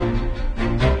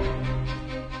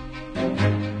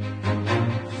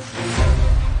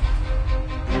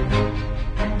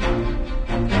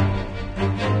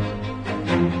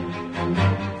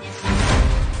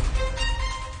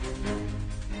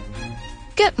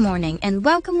morning and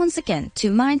welcome once again to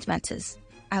Mind Matters,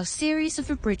 our series of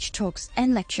abridged talks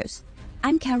and lectures.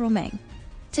 I'm Carol Meng.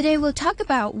 Today we'll talk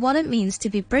about what it means to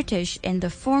be British in the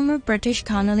former British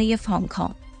colony of Hong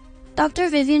Kong. Dr.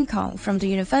 Vivian Kong from the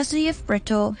University of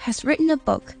Bristol has written a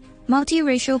book,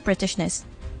 Multiracial Britishness,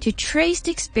 to trace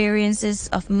the experiences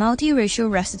of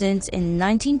multiracial residents in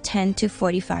 1910 to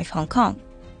 45 Hong Kong.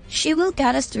 She will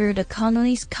guide us through the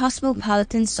colony's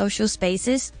cosmopolitan social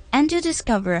spaces and to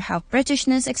discover how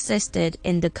Britishness existed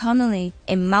in the colony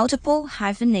in multiple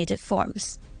hyphenated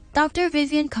forms. Dr.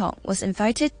 Vivian Kong was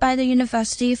invited by the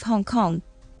University of Hong Kong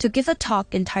to give a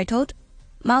talk entitled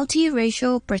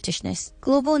Multiracial Britishness,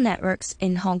 Global Networks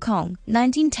in Hong Kong,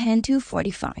 1910 to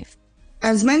 45.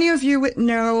 As many of you would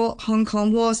know, Hong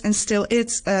Kong was and still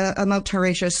is a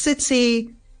multiracial city.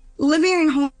 Living in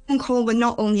Hong Kong were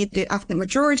not only the ethnic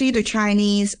majority, the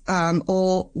Chinese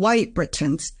or white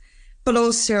Britons, but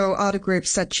also other groups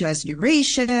such as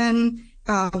Eurasian,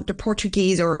 the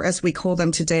Portuguese, or as we call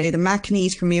them today, the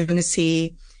Macanese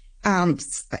community,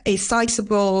 a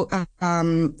sizable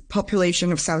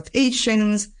population of South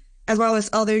Asians, as well as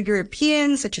other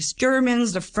Europeans such as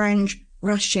Germans, the French,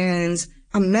 Russians,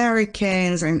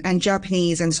 Americans, and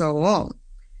Japanese, and so on.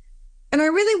 And I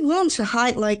really want to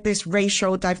highlight this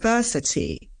racial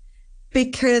diversity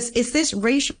because it's this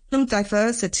racial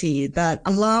diversity that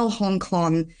allow Hong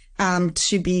Kong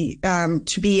to be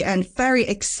a very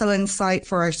excellent site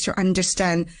for us to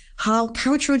understand how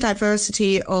cultural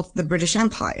diversity of the British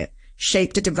Empire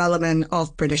shaped the development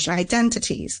of British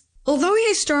identities. Although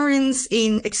historians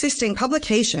in existing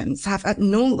publications have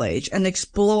acknowledged and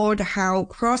explored how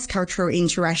cross-cultural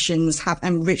interactions have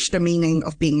enriched the meaning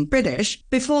of being British,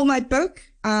 before my book,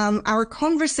 our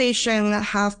conversation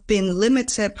have been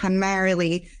limited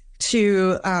primarily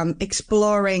to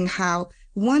exploring how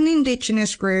one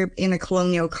indigenous group in a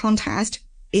colonial context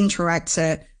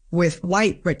interacted with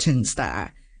white Britons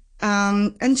there.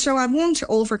 And so I want to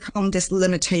overcome this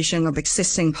limitation of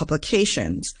existing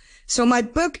publications. So my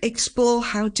book explores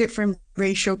how different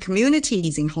racial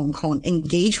communities in Hong Kong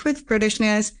engage with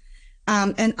Britishness,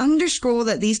 and underscore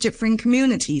that these different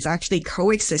communities actually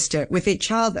coexisted with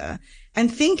each other, and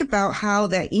think about how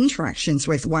their interactions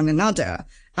with one another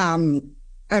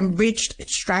enriched,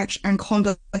 stretched, and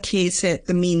complicated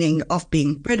the meaning of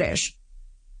being British.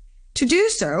 To do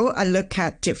so, I look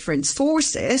at different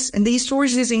sources, and these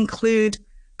sources include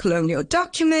colonial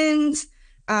documents,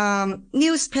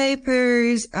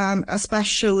 newspapers,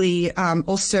 especially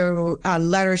also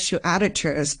letters to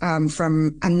editors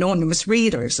from anonymous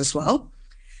readers as well.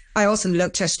 I also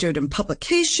looked at student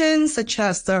publications such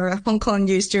as the Hong Kong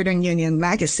Youth Student Union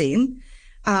magazine,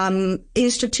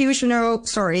 institutional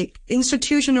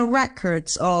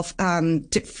records of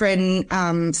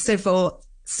different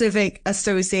civic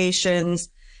associations,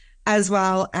 as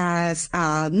well as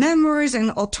memoirs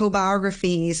and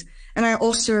autobiographies. And I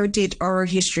also did oral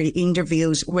history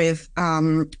interviews with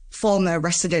former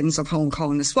residents of Hong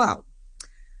Kong as well.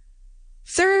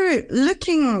 Through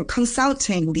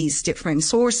consulting these different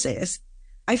sources,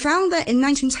 I found that in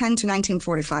 1910 to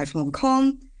 1945 Hong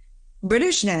Kong,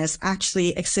 Britishness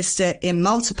actually existed in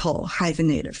multiple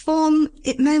hyphenated form.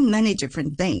 It meant many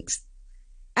different things.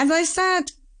 As I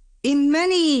said,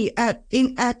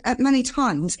 at many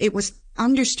times, it was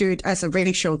understood as a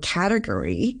racial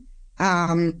category.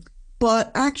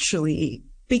 But actually,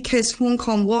 because Hong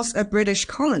Kong was a British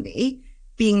colony,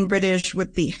 being British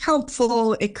would be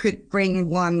helpful. It could bring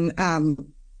one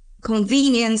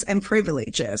convenience and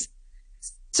privileges.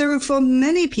 So for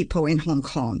many people in Hong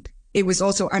Kong, it was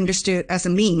also understood as a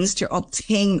means to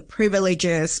obtain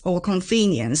privileges or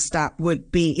convenience that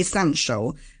would be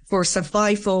essential for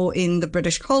survival in the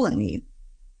British colony.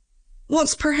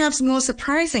 What's perhaps more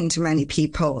surprising to many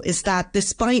people is that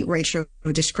despite racial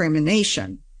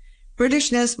discrimination,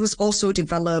 Britishness was also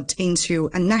developed into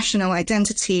a national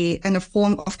identity and a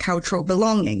form of cultural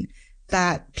belonging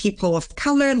that people of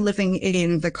color living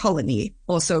in the colony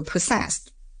also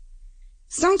possessed.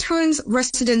 Sometimes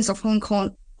residents of Hong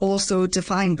Kong also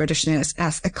define Britishness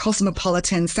as a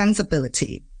cosmopolitan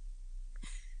sensibility.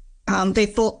 They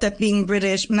thought that being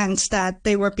British meant that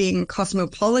they were being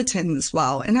cosmopolitan as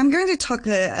well. And I'm going to talk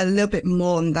a little bit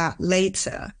more on that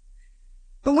later.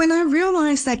 But when I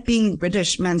realized that being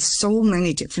British meant so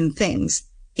many different things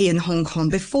in Hong Kong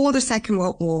before the Second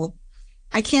World War,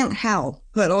 I can't help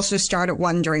but also started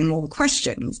wondering more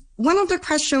questions. One of the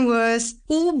questions was,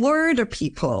 who were the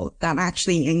people that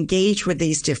actually engaged with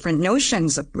these different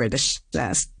notions of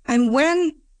Britishness? And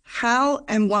when, how,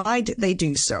 and why did they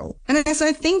do so? And as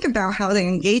I think about how they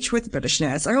engage with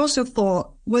Britishness, I also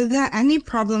thought, were there any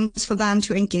problems for them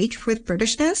to engage with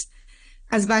Britishness?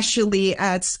 especially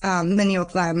as many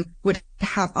of them would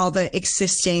have other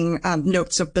existing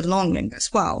notes of belonging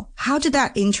as well. How did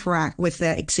that interact with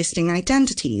their existing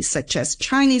identities, such as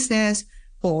Chineseness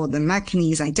or the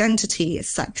Macanese identity,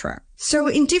 etc.? So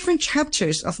in different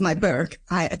chapters of my book,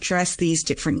 I address these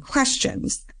different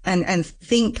questions and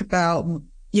think about,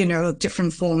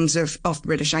 different forms of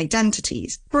British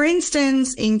identities. For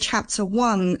instance, in chapter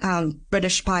 1,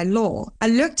 British by law, I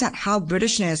looked at how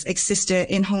Britishness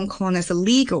existed in Hong Kong as a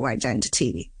legal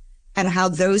identity and how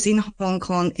those in Hong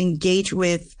Kong engage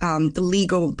with the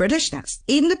legal Britishness.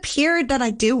 In the period that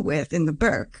I deal with in the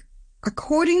book,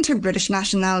 according to British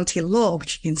nationality law,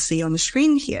 which you can see on the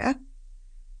screen here,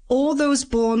 all those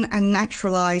born and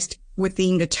naturalized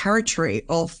within the territory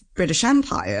of British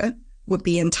Empire would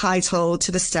be entitled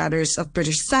to the status of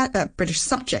British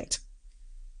subject.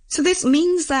 So this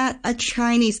means that a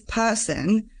Chinese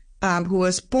person who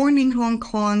was born in Hong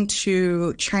Kong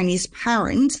to Chinese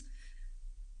parents,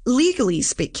 legally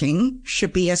speaking,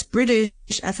 should be as British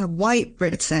as a white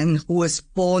Briton who was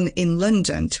born in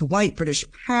London to white British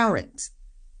parents.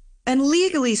 And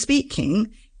legally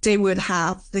speaking, they would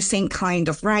have the same kind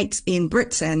of rights in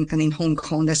Britain and in Hong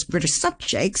Kong as British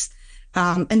subjects.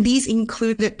 And these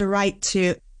included the right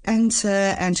to enter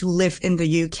and to live in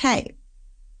the UK.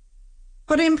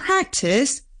 But in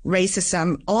practice,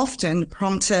 racism often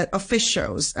prompted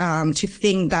officials to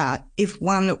think that if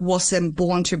one wasn't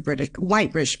born to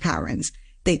white British parents,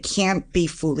 they can't be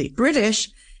fully British.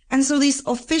 And so these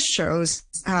officials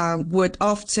would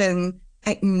often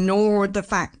ignore the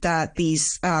fact that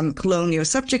these colonial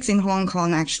subjects in Hong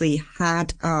Kong actually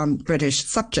had British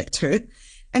subjecthood.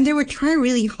 And they would try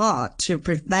really hard to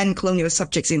prevent colonial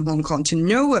subjects in Hong Kong to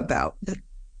know about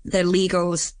their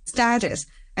legal status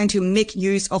and to make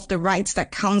use of the rights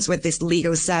that comes with this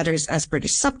legal status as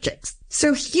British subjects.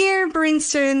 So here, for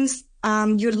instance,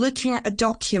 you're looking at a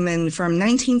document from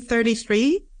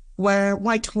 1933 where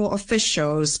Whitehall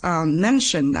officials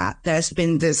mentioned that there's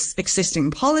been this existing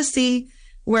policy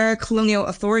where colonial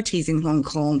authorities in Hong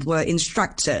Kong were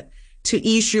instructed to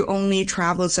issue only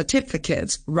travel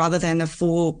certificates rather than a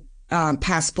full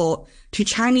passport to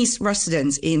Chinese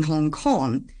residents in Hong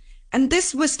Kong. And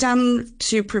this was done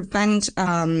to prevent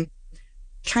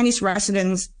Chinese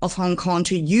residents of Hong Kong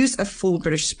to use a full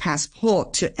British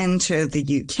passport to enter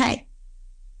the UK.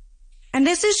 And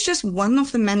this is just one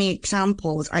of the many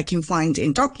examples I can find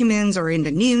in documents or in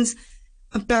the news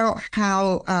about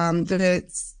how the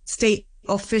state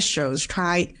officials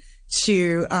tried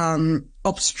to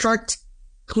obstruct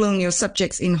colonial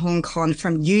subjects in Hong Kong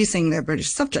from using their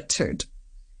British subjecthood.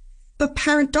 But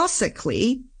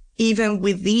paradoxically, even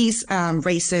with these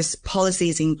racist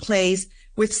policies in place,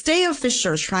 with state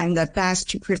officials trying their best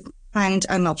to prevent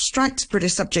and obstruct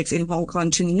British subjects in Hong Kong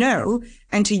to know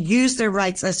and to use their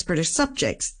rights as British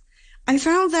subjects, I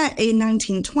found that in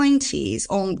 1920s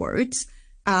onwards,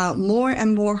 more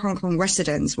and more Hong Kong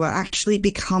residents were actually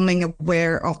becoming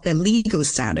aware of their legal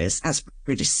status as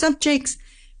British subjects,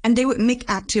 and they would make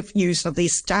active use of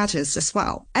this status as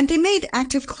well. And they made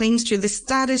active claims to this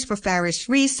status for various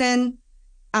reasons.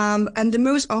 And the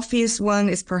most obvious one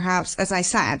is perhaps, as I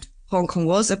said, Hong Kong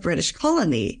was a British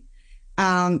colony.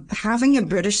 Having a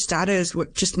British status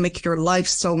would just make your life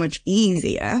so much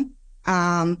easier.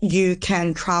 You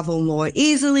can travel more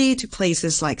easily to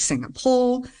places like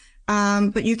Singapore.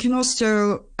 But you can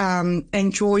also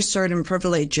enjoy certain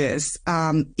privileges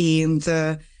in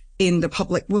the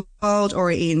public world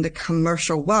or in the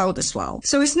commercial world as well.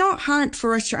 So it's not hard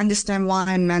for us to understand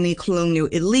why many colonial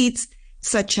elites,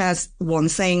 such as Wong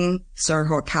Sing, Sir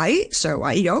Ho Kai, Sir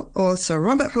Wai Yok, or Sir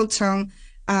Robert Ho Tung,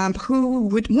 who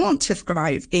would want to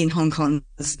thrive in Hong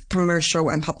Kong's commercial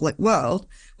and public world,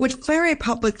 would very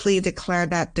publicly declare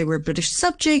that they were British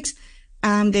subjects,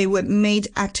 and they would make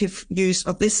active use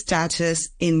of this status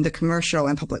in the commercial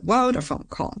and public world of Hong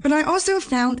Kong. But I also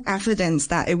found evidence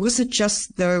that it wasn't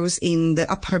just those in the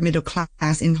upper middle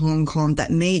class in Hong Kong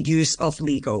that made use of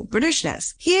legal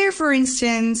Britishness. Here, for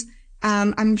instance,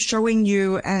 I'm showing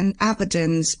you an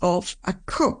evidence of a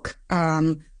cook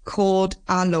called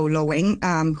Lo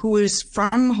Loing, who is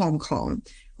from Hong Kong,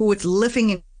 who was living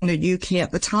in the UK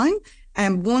at the time,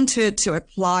 and wanted to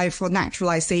apply for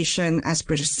naturalization as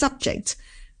British subject,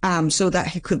 so that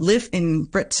he could live in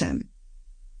Britain.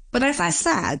 But as I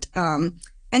said,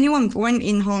 anyone born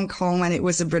in Hong Kong when it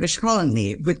was a British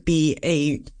colony would be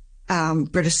a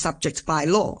British subject by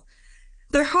law.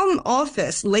 The Home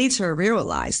Office later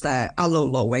realized that Lo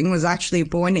Loing was actually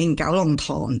born in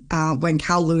Kowloon when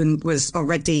Kowloon was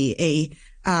already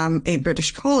a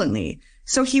British colony.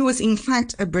 So he was in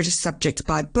fact a British subject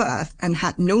by birth and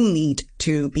had no need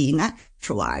to be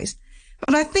naturalized.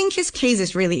 But I think his case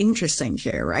is really interesting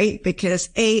here, right? Because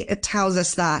it tells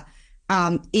us that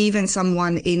even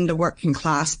someone in the working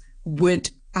class would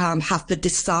have the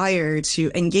desire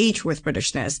to engage with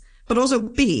Britishness, but also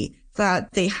B,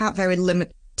 that they have very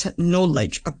limited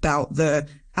knowledge about their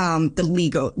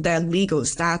legal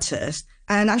status.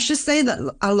 And I should say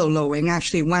that Alo Lowing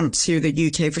actually went to the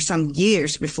UK for some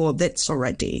years before this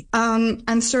already.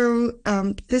 And so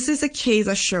this is a case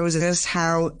that shows us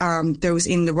how those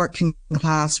in the working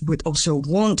class would also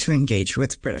want to engage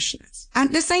with Britishness.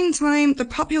 At the same time, the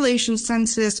population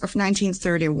census of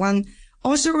 1931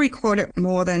 also recorded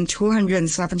more than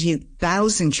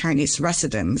 270,000 Chinese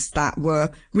residents that were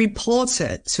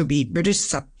reported to be British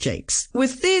subjects.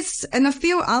 With this and a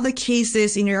few other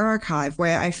cases in your archive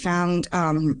where I found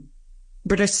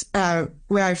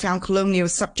colonial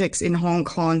subjects in Hong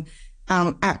Kong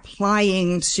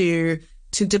applying to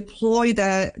deploy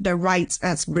their rights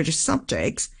as British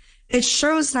subjects, it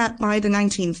shows that by the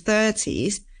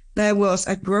 1930s, there was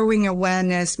a growing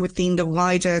awareness within the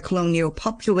wider colonial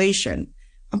population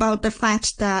about the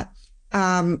fact that,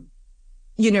 to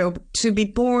be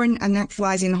born and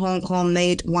naturalized in Hong Kong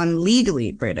made one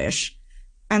legally British.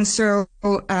 And so,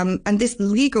 and this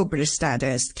legal British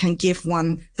status can give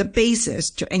one the basis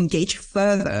to engage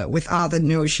further with other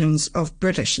notions of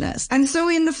Britishness. And so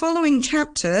in the following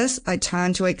chapters, I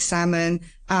turn to examine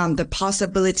the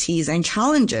possibilities and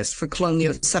challenges for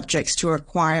colonial subjects to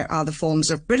acquire other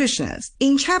forms of Britishness.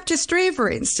 In chapter 3, for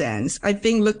instance, I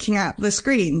think looking at the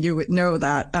screen, you would know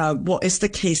that what is the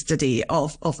case study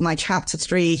of my chapter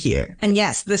 3 here. And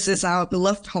yes, this is our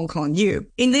beloved Hong Kong U.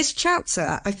 In this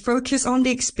chapter, I focus on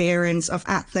the experience of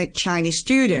ethnic Chinese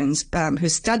students who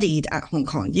studied at Hong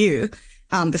Kong U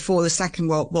before the Second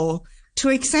World War to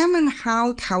examine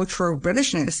how cultural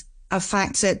Britishness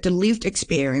affected the lived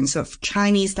experience of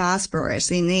Chinese diasporas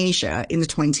in Asia in the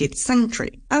 20th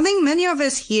century. I think many of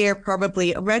us here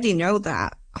probably already know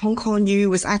that Hong Kong U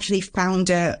was actually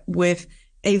founded with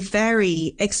a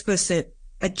very explicit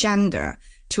agenda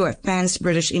to advance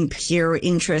British imperial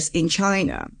interests in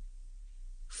China.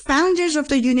 Founders of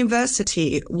the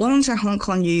university wanted Hong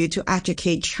Kong U to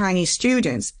educate Chinese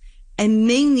students, and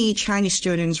mainly Chinese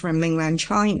students from mainland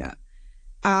China.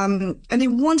 And they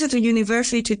wanted the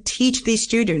university to teach these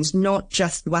students not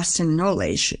just Western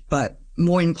knowledge, but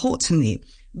more importantly,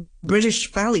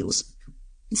 British values.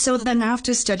 So then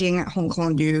after studying at Hong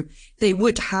Kong U, they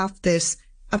would have this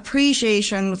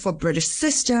appreciation for British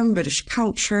system, British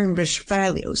culture, and British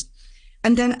values.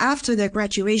 And then after their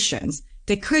graduations,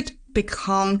 they could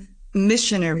become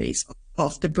missionaries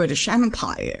of the British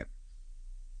Empire.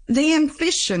 They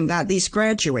envisioned that these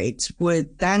graduates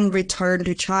would then return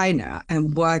to China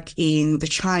and work in the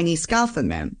Chinese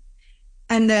government,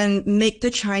 and then make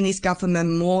the Chinese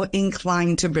government more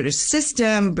inclined to British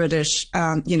system, British,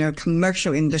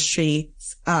 commercial industry,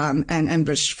 and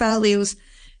British values.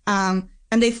 And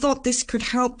they thought this could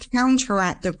help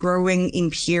counteract the growing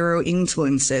imperial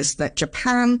influences that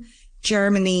Japan,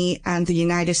 Germany, and the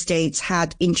United States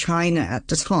had in China at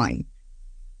the time.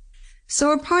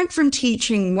 So apart from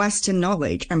teaching Western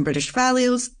knowledge and British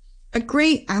values, a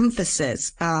great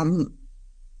emphasis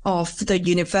of the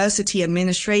university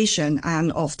administration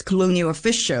and of the colonial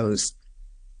officials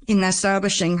in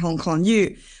establishing Hong Kong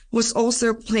U was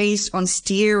also placed on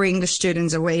steering the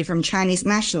students away from Chinese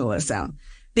nationalism,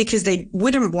 because they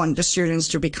wouldn't want the students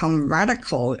to become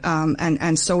radical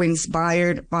and so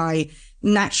inspired by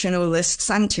nationalist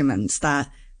sentiments that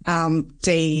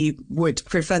they would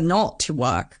prefer not to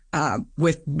work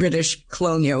with British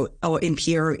colonial or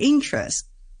imperial interests.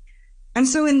 And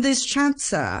so in this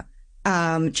chapter,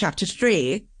 chapter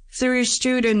 3, through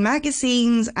student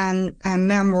magazines and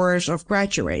memoirs of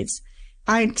graduates,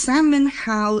 I examine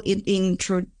how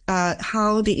the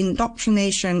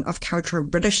indoctrination of cultural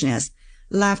Britishness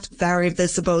left very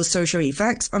visible social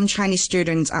effects on Chinese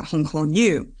students at Hong Kong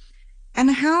U,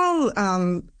 and how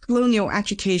colonial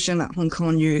education at Hong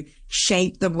Kong U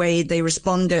shaped the way they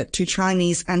responded to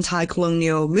Chinese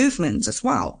anti-colonial movements as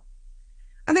well.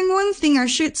 I think one thing I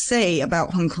should say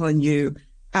about Hong Kong U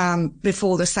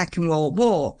before the Second World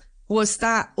War was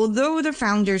that although the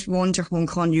founders wanted Hong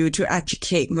Kong U to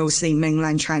educate mostly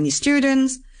mainland Chinese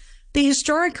students, the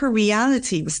historical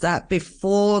reality was that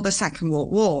before the Second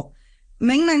World War,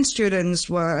 mainland students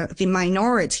were the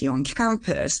minority on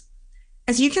campus.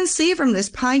 As you can see from this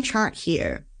pie chart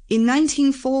here, in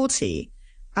 1940,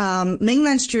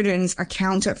 mainland students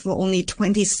accounted for only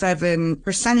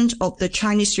 27% of the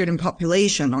Chinese student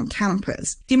population on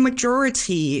campus. The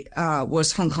majority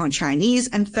was Hong Kong Chinese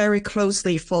and very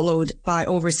closely followed by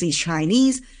overseas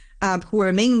Chinese, who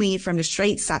were mainly from the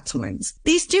Strait settlements.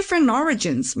 These different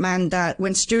origins meant that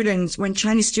when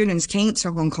Chinese students came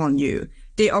to Hong Kong U,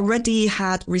 they already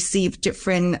had received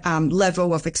different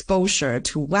level of exposure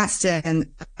to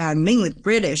Western, mainly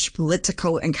British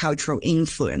political and cultural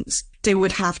influence. They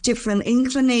would have different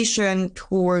inclination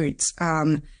towards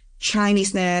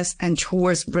Chineseness and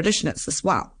towards Britishness as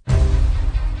well.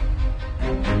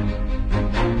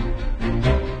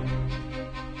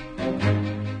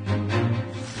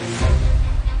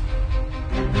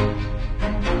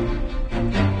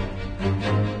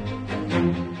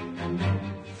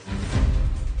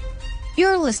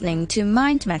 You're listening to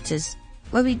Mind Matters,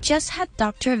 where we just had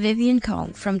Dr. Vivian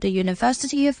Kong from the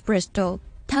University of Bristol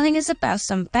telling us about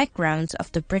some backgrounds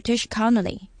of the British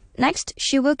colony. Next,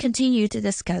 she will continue to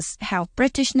discuss how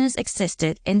Britishness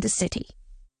existed in the city.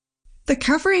 The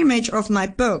cover image of my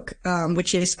book,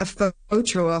 which is a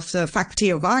photo of the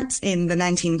Faculty of Arts in the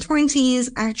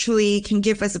 1920s, actually can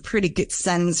give us a pretty good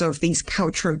sense of these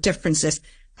cultural differences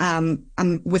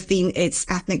within its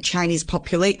ethnic Chinese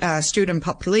student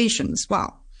population as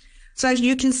well. So as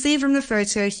you can see from the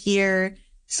photo here,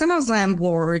 some of them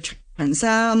wore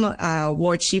transam,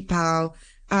 wore qipao,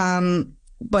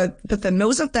 but then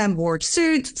most of them wore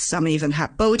suits. Some even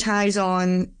had bow ties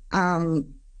on,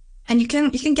 and you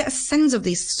can get a sense of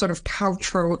these sort of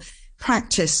cultural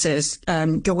practices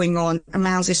going on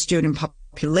amongst the student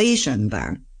population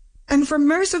there. And for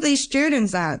most of these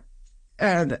students that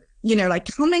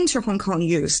coming to Hong Kong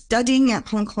U, studying at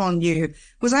Hong Kong U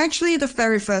was actually the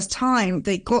very first time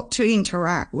they got to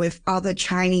interact with other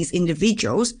Chinese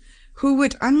individuals who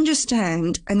would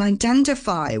understand and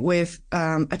identify with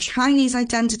a Chinese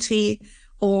identity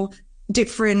or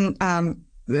different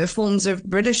forms of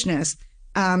Britishness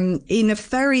in a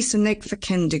very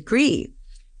significant degree.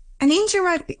 And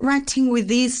interacting with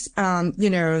these,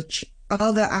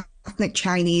 other ethnic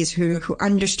Chinese who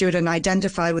understood and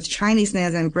identified with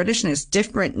Chineseness and Britishness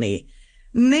differently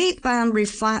made them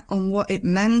reflect on what it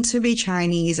meant to be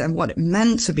Chinese and what it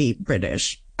meant to be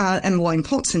British. And more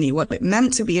importantly, what it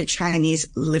meant to be a Chinese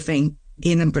living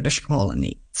in a British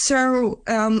colony. So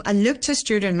I looked at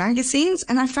student magazines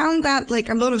and I found that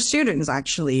a lot of students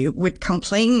actually would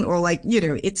complain or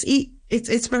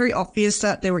it's very obvious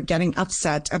that they were getting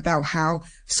upset about how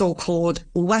so-called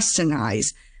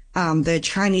westernized the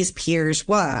Chinese peers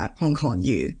were at Hong Kong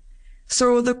U.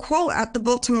 So the quote at the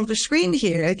bottom of the screen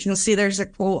here, you can see there's a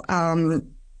quote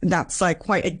that's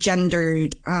quite a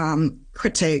gendered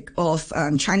critic of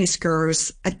Chinese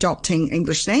girls adopting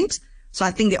English names. So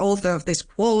I think the author of this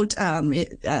quote,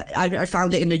 I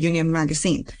found it in the Union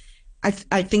magazine. I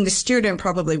think the student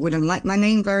probably wouldn't like my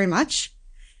name very much.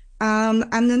 And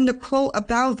then the quote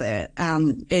about it,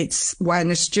 it's when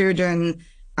a student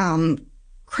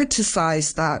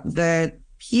criticized that the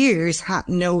peers had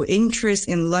no interest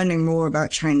in learning more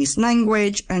about Chinese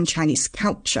language and Chinese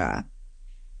culture.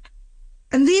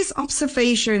 And these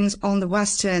observations on the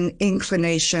Western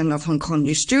inclination of Hong Kong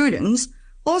U students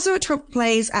also took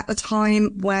place at a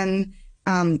time when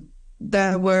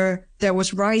there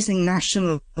was rising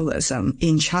nationalism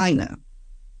in China.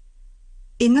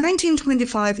 In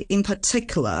 1925 in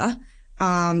particular,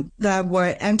 there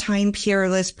were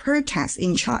anti-imperialist protests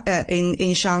in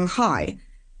Shanghai,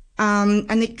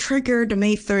 and it triggered the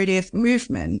May 30th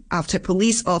movement after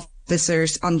police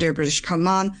officers under British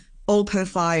command opened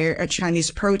fire at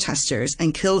Chinese protesters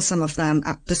and killed some of them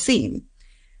at the scene.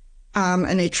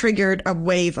 And it triggered a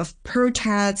wave of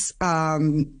protests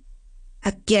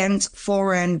against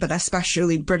foreign, but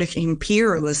especially British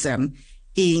imperialism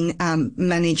in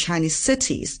many Chinese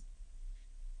cities.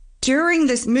 During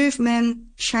this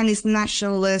movement, Chinese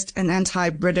nationalist and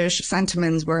anti-British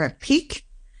sentiments were at peak.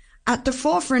 At the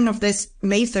forefront of this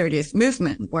May 30th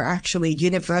movement were actually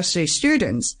university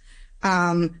students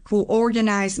who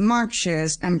organized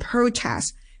marches and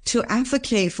protests to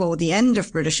advocate for the end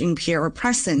of British imperial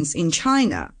presence in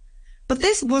China. But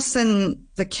this wasn't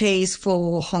the case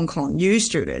for Hong Kong U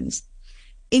students.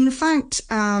 In fact,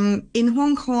 in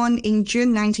Hong Kong in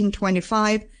June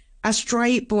 1925, a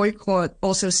strike boycott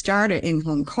also started in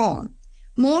Hong Kong.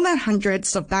 More than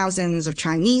hundreds of thousands of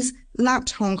Chinese left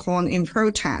Hong Kong in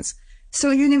protest. So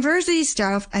university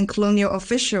staff and colonial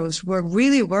officials were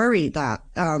really worried that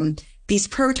these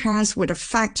protests would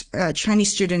affect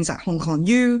Chinese students at Hong Kong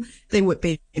U. They would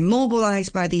be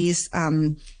immobilized by these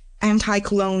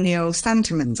anti-colonial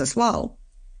sentiments as well.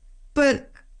 But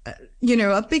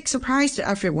a big surprise to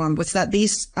everyone was that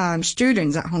these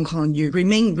students at Hong Kong U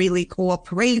remained really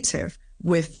cooperative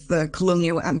with the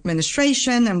colonial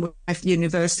administration and with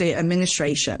university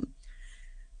administration.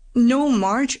 No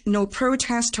march, no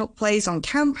protest took place on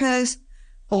campus.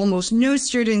 almost no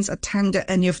students attended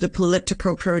any of the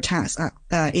political protests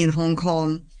in Hong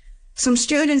Kong. Some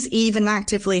students even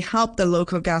actively helped the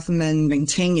local government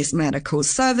maintain its medical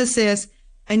services.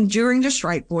 And during the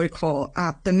strike boycott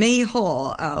at the May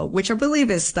Hall, which I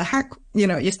believe is is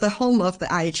the home of the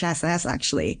IHSS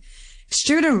actually,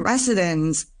 student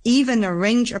residents even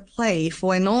arranged a play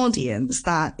for an audience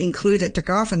that included the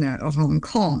governor of Hong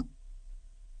Kong.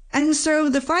 And so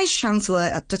the vice chancellor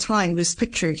at the time, whose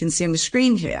picture you can see on the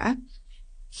screen here,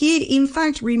 he in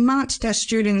fact remarked that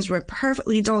students were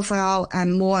perfectly docile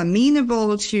and more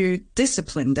amenable to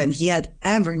discipline than he had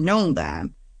ever known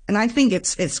them. And I think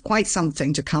it's quite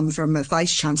something to come from a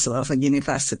vice chancellor of a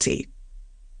university.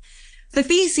 The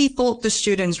VC thought the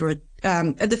students were,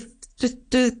 the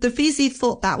VC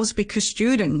thought that was because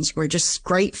students were just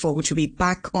grateful to be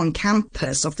back on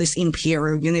campus of this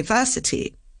imperial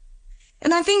university.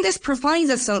 And I think this provides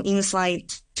us some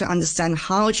insight to understand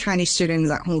how Chinese students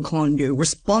at Hong Kong U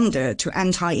responded to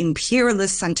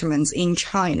anti-imperialist sentiments in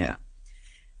China.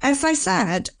 As I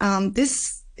said,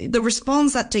 the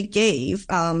response that they gave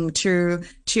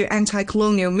to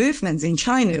anti-colonial movements in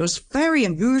China was very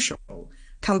unusual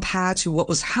compared to what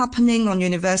was happening on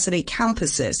university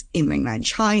campuses in mainland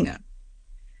China.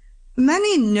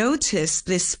 Many noticed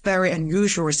this very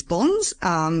unusual response.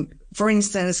 For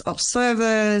instance,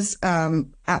 observers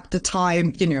at the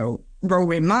time, wrote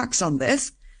remarks on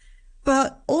this.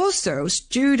 But also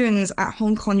students at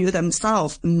Hong Kong U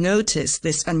themselves noticed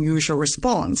this unusual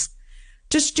response.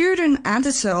 The student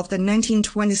editor of the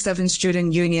 1927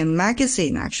 Student Union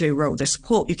magazine actually wrote this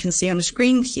quote you can see on the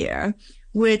screen here,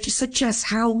 which suggests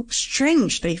how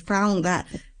strange they found that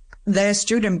their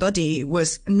student body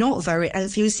was not very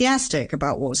enthusiastic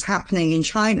about what was happening in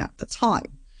China at the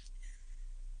time.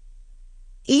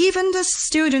 Even the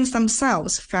students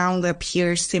themselves found their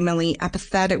peers' similarly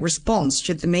apathetic response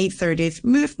to the May 30th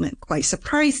movement quite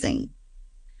surprising.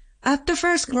 At the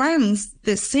first glance,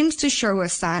 this seems to show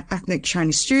us that ethnic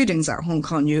Chinese students at Hong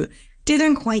Kong U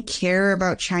didn't quite care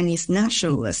about Chinese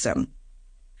nationalism.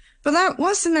 But that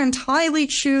wasn't entirely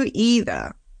true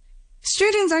either.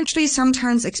 Students actually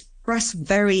sometimes express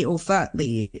very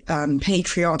overtly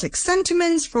patriotic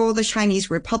sentiments for the Chinese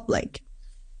Republic.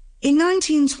 In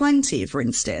 1920, for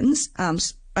instance,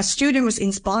 a student was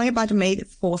inspired by the May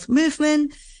 4th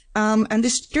movement, and the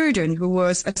student, who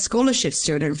was a scholarship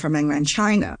student from mainland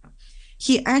China,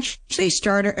 he actually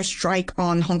started a strike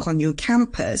on Hong Kong U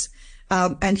campus,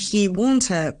 and he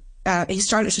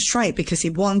started to strike because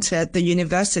he wanted the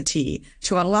university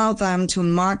to allow them to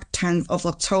mark 10th of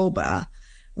October,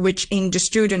 which in the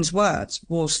students' words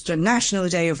was the National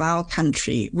Day of our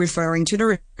country, referring to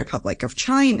the Republic of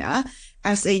China,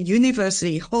 as a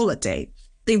university holiday.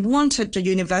 They wanted the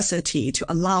university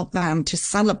to allow them to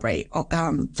celebrate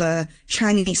the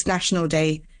Chinese National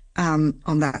Day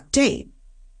on that day.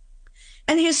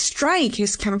 And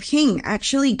his campaign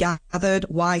actually gathered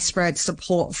widespread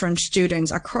support from students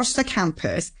across the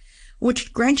campus,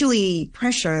 which gradually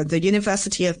pressured the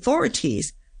university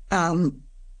authorities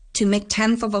to make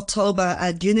 10th of October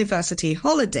a university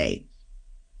holiday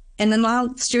and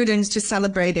allowed students to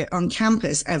celebrate it on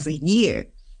campus every year.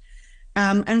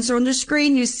 And so on the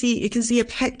screen, you can see a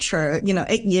picture,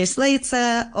 8 years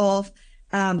later of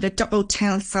the double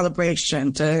 10th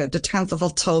celebration, the 10th of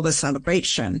October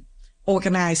celebration,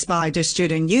 organized by the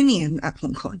Student Union at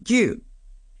Hong Kong U.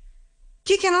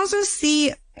 You can also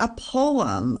see a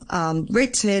poem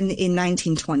written in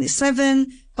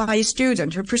 1927 by a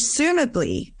student who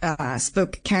presumably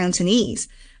spoke Cantonese,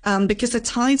 because the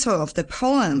title of the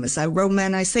poem is a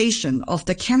romanization of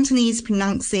the Cantonese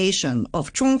pronunciation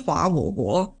of 中华我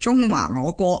国, 中华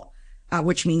我国,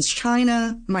 which means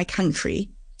China, my country.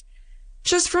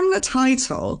 Just from the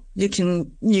title, you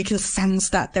can sense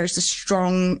that there's a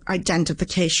strong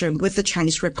identification with the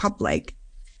Chinese Republic.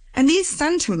 And these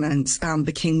sentiments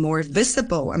became more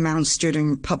visible among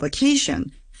student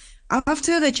publication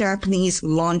after the Japanese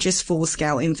launched its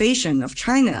full-scale invasion of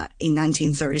China in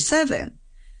 1937.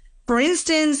 For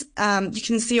instance, you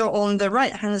can see on the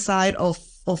right-hand side of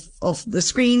the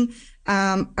screen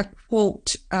a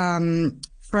quote from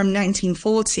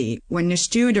 1940 when a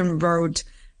student wrote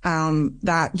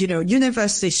that,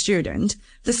 university student,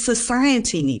 the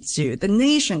society needs you, the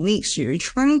nation needs you,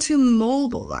 trying to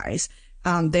mobilize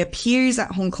their peers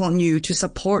at Hong Kong U to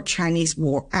support Chinese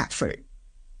war effort.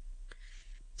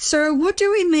 So what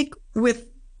do we make with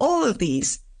all of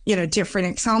these, different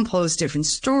examples, different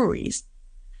stories?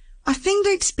 I think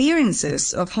the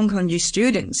experiences of Hong Kong U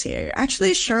students here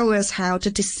actually show us how the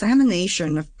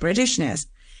dissemination of Britishness,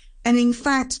 and in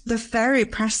fact, the very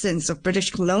presence of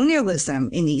British colonialism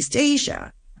in East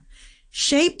Asia,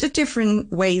 shaped the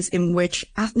different ways in which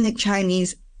ethnic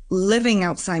Chinese living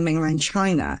outside mainland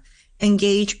China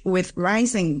engaged with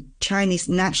rising Chinese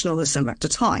nationalism at the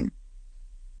time.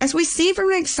 As we see from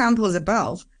the examples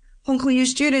above, Hong Kong U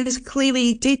students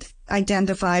clearly did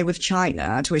identify with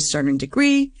China to a certain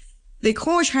degree. They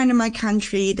called China my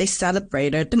country, they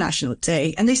celebrated the National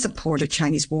Day, and they supported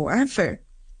Chinese war effort.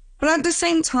 But at the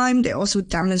same time, they also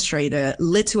demonstrated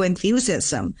little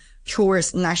enthusiasm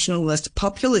towards nationalist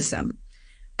populism,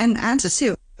 an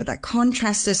attitude that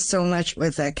contrasted so much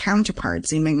with their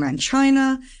counterparts in mainland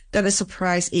China that it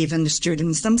surprised even the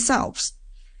students themselves.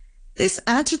 This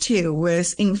attitude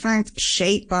was in fact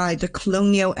shaped by the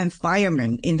colonial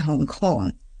environment in Hong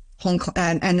Kong,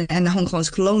 and Hong Kong's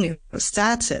colonial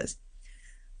status.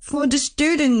 For the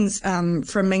students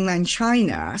from mainland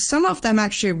China, some of them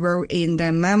actually wrote in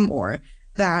their memoir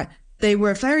that they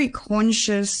were very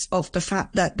conscious of the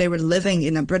fact that they were living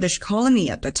in a British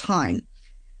colony at the time.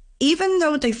 Even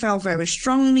though they felt very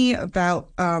strongly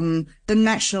about the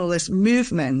nationalist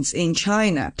movements in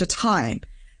China at the time,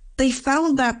 they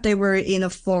felt that they were in a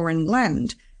foreign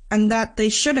land and that they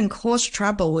shouldn't cause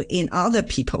trouble in other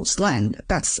people's land.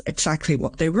 That's exactly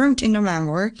what they wrote in the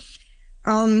memoir.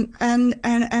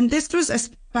 And this was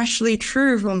especially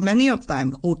true for many of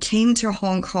them who came to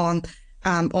Hong Kong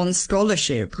on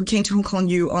scholarship, who came to Hong Kong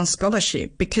U on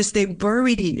scholarship, because they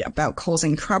worried about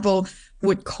causing trouble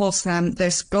would cost them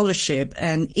their scholarship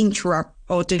and interrupt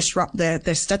or disrupt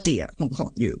their study at Hong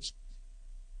Kong U.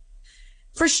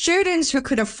 For students who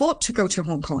could afford to go to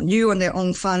Hong Kong U on their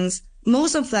own funds,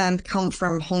 most of them come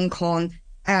from Hong Kong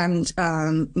and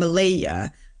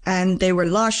Malaya, and they were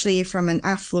largely from an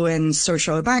affluent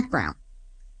social background.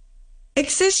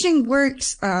 Existing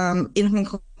works in Hong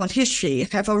Kong history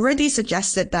have already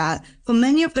suggested that for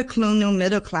many of the colonial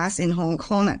middle class in Hong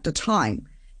Kong at the time,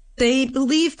 they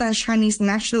believed that Chinese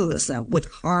nationalism would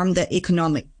harm their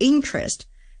economic interest.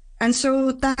 And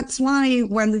so that's why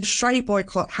when the strike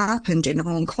boycott happened in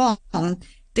Hong Kong,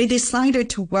 they decided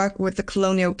to work with the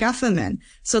colonial government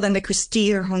so that they could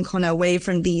steer Hong Kong away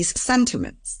from these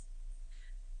sentiments.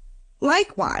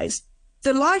 Likewise,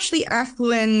 the largely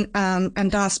affluent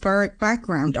and diasporic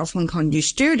background of Hong Kong U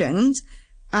students,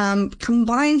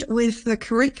 combined with the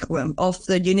curriculum of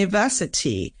the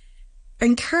university,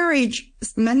 encouraged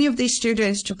many of these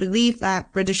students to believe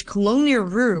that British colonial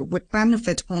rule would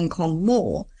benefit Hong Kong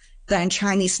more than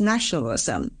Chinese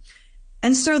nationalism.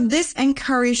 And so this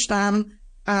encouraged them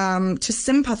to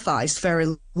sympathize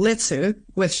very little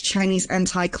with Chinese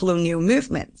anti-colonial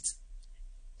movements.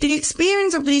 The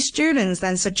experience of these students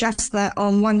then suggests that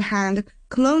on one hand,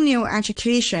 colonial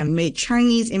education made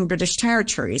Chinese in British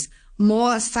territories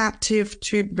more receptive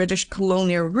to British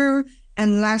colonial rule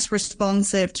and less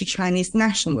responsive to Chinese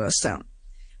nationalism.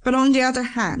 But on the other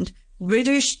hand,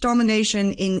 British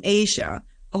domination in Asia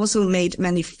also made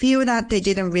many feel that they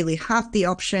didn't really have the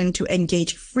option to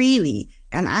engage freely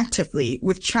and actively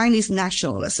with Chinese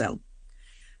nationalism.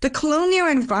 The colonial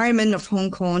environment of Hong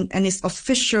Kong and its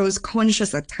officials'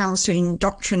 conscious attempts to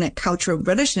indoctrinate cultural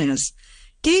Britishness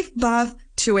gave birth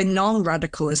to a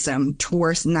non-radicalism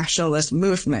towards nationalist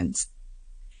movements.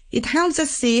 It helps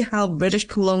us see how British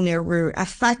colonial rule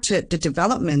affected the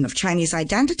development of Chinese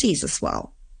identities as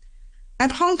well.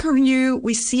 At Hong Kong U,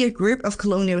 we see a group of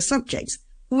colonial subjects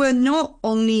who were not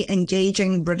only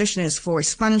engaging Britishness for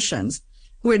expansions,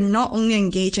 who were not only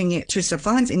engaging it to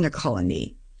survive in the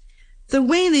colony. The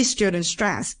way these students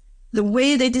dress, the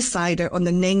way they decided on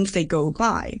the names they go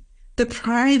by, the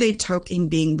pride they took in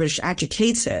being British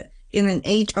educated in an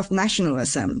age of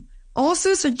nationalism,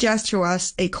 also suggests to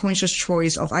us a conscious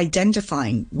choice of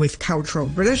identifying with cultural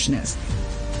Britishness.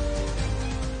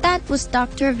 That was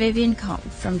Dr. Vivian Kong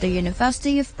from the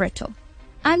University of Bristol.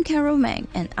 I'm Carol Meng,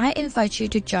 and I invite you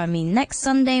to join me next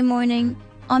Sunday morning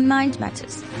on Mind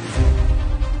Matters.